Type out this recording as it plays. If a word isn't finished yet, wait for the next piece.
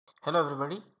Hello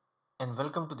everybody and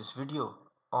welcome to this video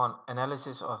on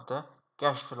analysis of the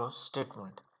cash flow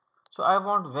statement. So I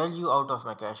want value out of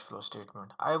my cash flow statement.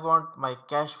 I want my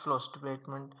cash flow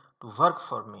statement to work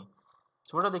for me.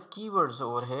 So what are the keywords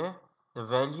over here? The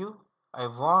value, I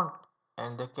want,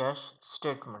 and the cash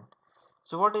statement.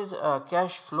 So what is a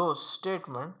cash flow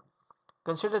statement?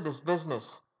 Consider this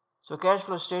business. So cash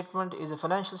flow statement is a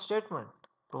financial statement,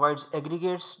 provides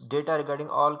aggregates data regarding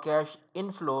all cash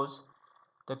inflows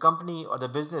the company or the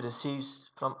business receives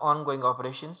from ongoing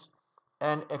operations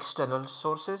and external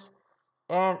sources,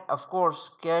 and of course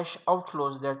cash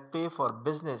outflows that pay for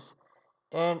business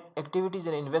and activities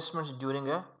and investments during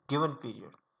a given period.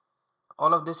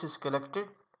 All of this is collected,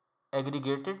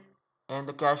 aggregated, and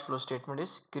the cash flow statement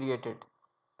is created.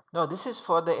 Now this is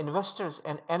for the investors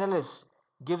and analysts,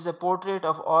 gives a portrait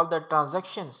of all the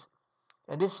transactions,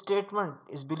 and this statement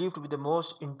is believed to be the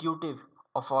most intuitive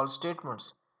of all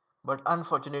statements, but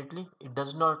unfortunately it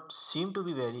does not seem to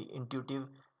be very intuitive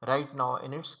right now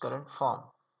in its current form.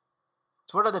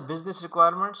 So what are the business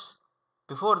requirements?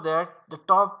 Before that, the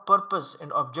top purpose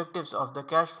and objectives of the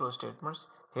cash flow statements,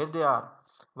 here they are.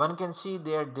 One can see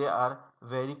that they are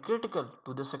very critical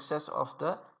to the success of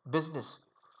the business.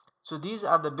 So these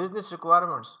are the business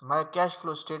requirements. My cash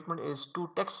flow statement is too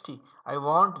texty. I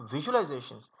want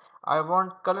visualizations. I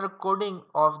want color coding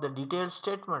of the detailed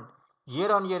statement,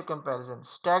 year on year comparison,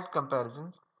 stacked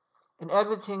comparisons, and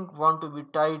everything want to be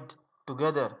tied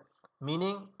together.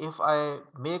 Meaning if I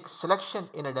make selection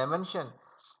in a dimension,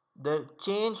 the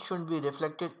change should be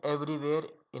reflected everywhere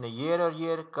in a year or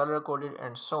year, color coded,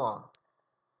 and so on.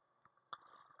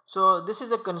 So this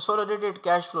is a consolidated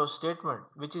cash flow statement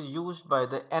which is used by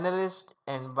the analyst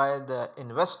and by the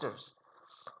investors.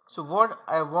 So what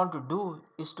I want to do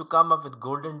is to come up with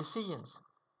golden decisions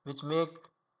which make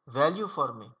value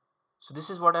for me. So this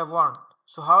is what I want.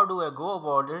 So how do I go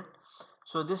about it?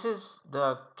 So this is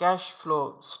the cash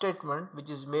flow statement which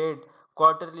is made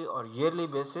quarterly or yearly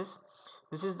basis.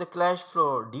 This is the cash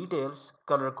flow details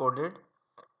color coded.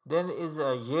 Then is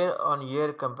a year on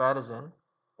year comparison,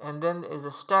 and then is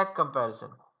a stack comparison,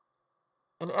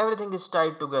 and everything is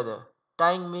tied together.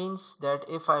 Tying means that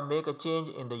if I make a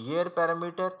change in the year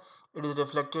parameter, it is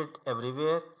reflected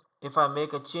everywhere. If I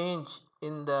make a change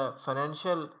in the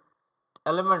financial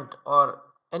element or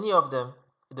any of them,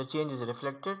 the change is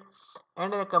reflected.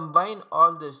 And I combine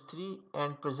all these three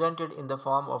and present it in the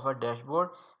form of a dashboard,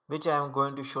 which I am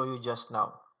going to show you just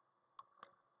now.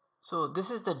 So this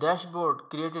is the dashboard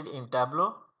created in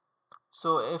Tableau.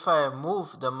 So if I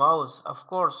move the mouse, of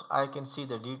course I can see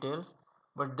the details,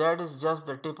 but that is just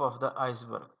the tip of the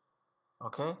iceberg.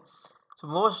 Okay, so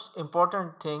most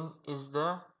important thing is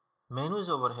the menus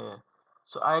over here.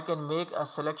 So I can make a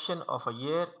selection of a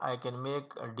year, I can make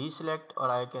a deselect, or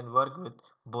I can work with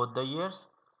both the years.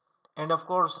 And of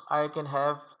course I can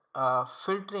have a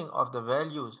filtering of the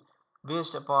values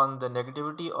based upon the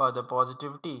negativity or the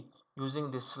positivity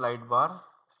using this slide bar.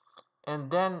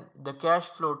 And then the cash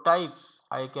flow type,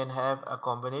 I can have a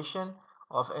combination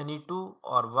of any two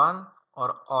or one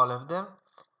or all of them,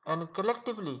 and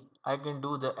collectively I can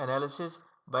do the analysis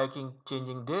by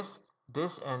changing this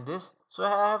and this. So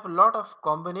I have a lot of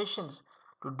combinations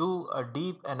to do a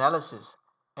deep analysis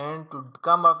and to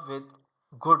come up with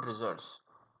good results.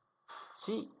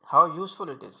 See how useful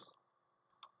it is.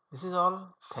 This is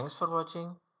all. Thanks for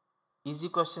watching. Easy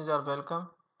questions are welcome.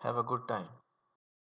 Have a good time.